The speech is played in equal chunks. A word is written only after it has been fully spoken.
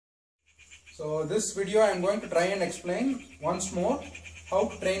So this video I am going to try and explain once more how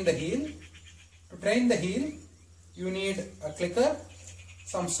to train the heel. To train the heel, you need a clicker,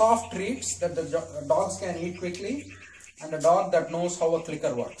 some soft treats that the dogs can eat quickly, and a dog that knows how a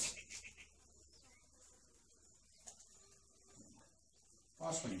clicker works.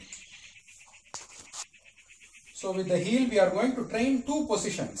 So with the heel we are going to train two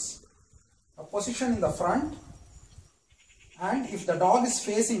positions. A position in the front, and if the dog is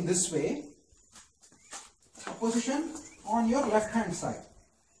facing this way, a position on your left hand side.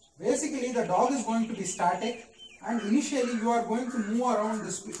 Basically the dog is going to be static, and initially you are going to move around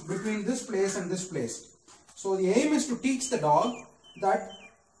this between this place and this place. So the aim is to teach the dog that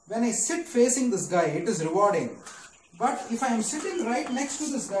when I sit facing this guy, it is rewarding. But if I am sitting right next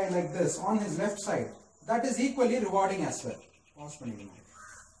to this guy like this on his left side, that is equally rewarding as well.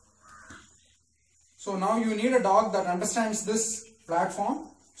 So now you need a dog that understands this platform.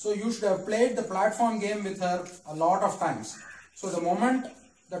 So you should have played the platform game with her a lot of times. So the moment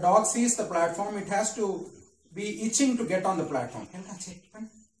the dog sees the platform, it has to be itching to get on the platform.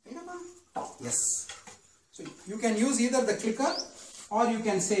 Yes. So you can use either the clicker or you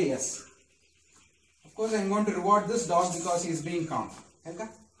can say yes. Of course I am going to reward this dog because he is being calm.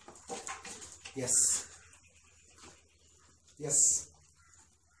 Yes. Yes.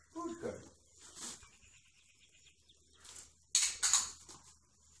 Good.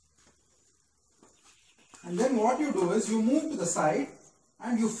 And then what you do is you move to the side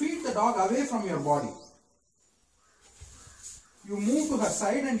and you feed the dog away from your body. You move to her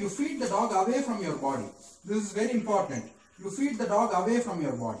side and you feed the dog away from your body. This is very important. You feed the dog away from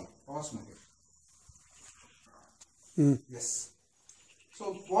your body. Yes.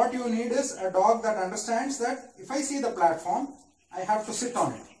 So what you need is a dog that understands that if I see the platform, I have to sit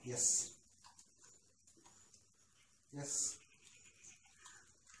on it. Yes. Yes.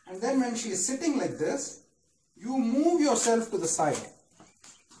 And then when she is sitting like this, you move yourself to the side.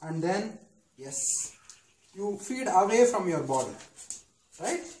 And then, yes, you feed away from your body.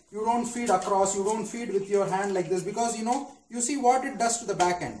 Right? You don't feed across, you don't feed with your hand like this, because you see what it does to the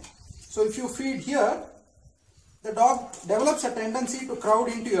back end. So if you feed here, the dog develops a tendency to crowd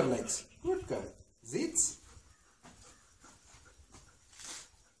into your legs. Good girl. Zits.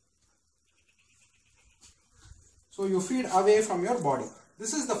 So you feed away from your body.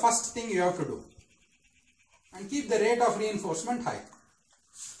 This is the first thing you have to do. And keep the rate of reinforcement high.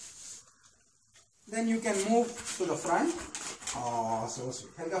 Then you can move to the front. Oh, so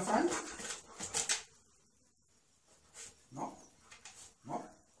sweet. Helga, front. No. No.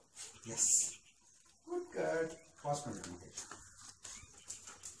 Yes. Good girl.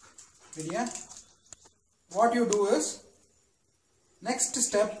 Lydia, what you do is, next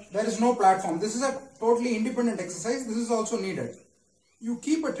step, there is no platform. This is a totally independent exercise. This is also needed. You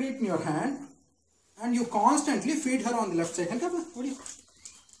keep a treat in your hand and you constantly feed her on the left side.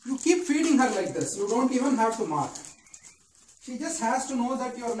 You keep feeding her like this. You don't even have to mark. She just has to know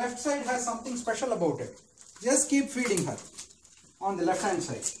that your left side has something special about it. Just keep feeding her on the left hand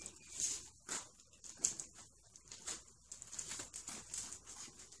side.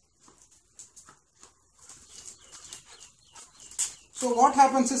 So what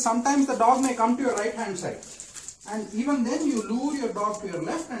happens is sometimes the dog may come to your right hand side, and even then you lure your dog to your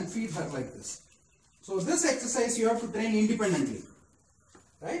left and feed her like this. So this exercise you have to train independently,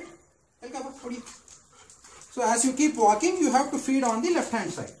 right? So as you keep walking, you have to feed on the left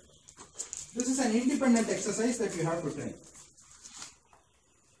hand side. This is an independent exercise that you have to train.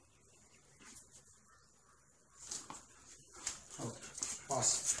 Okay,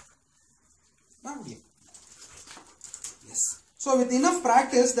 pause. Yes. So with enough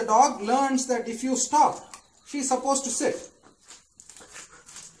practice, the dog learns that if you stop, she is supposed to sit.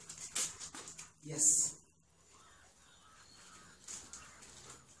 Yes.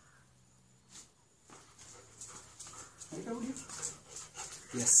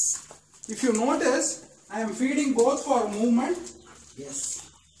 Yes. If you notice, I am feeding both for movement, yes,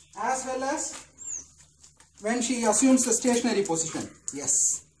 as well as when she assumes the stationary position.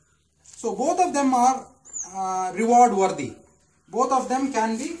 Yes. So both of them are reward worthy. Both of them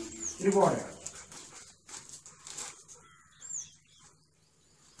can be rewarded.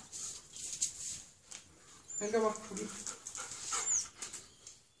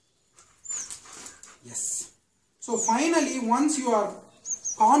 Yes. So finally, once you are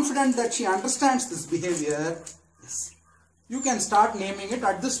confident that she understands this behavior, yes, you can start naming it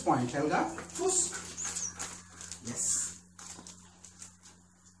at this point. Helga, puss. Yes.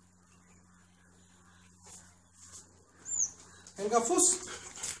 Helga, fuss.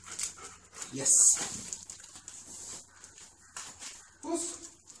 Yes. Puss.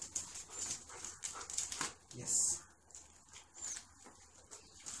 Yes.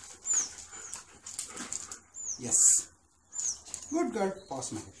 Yes. Good, good.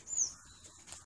 Pause, Mahesh.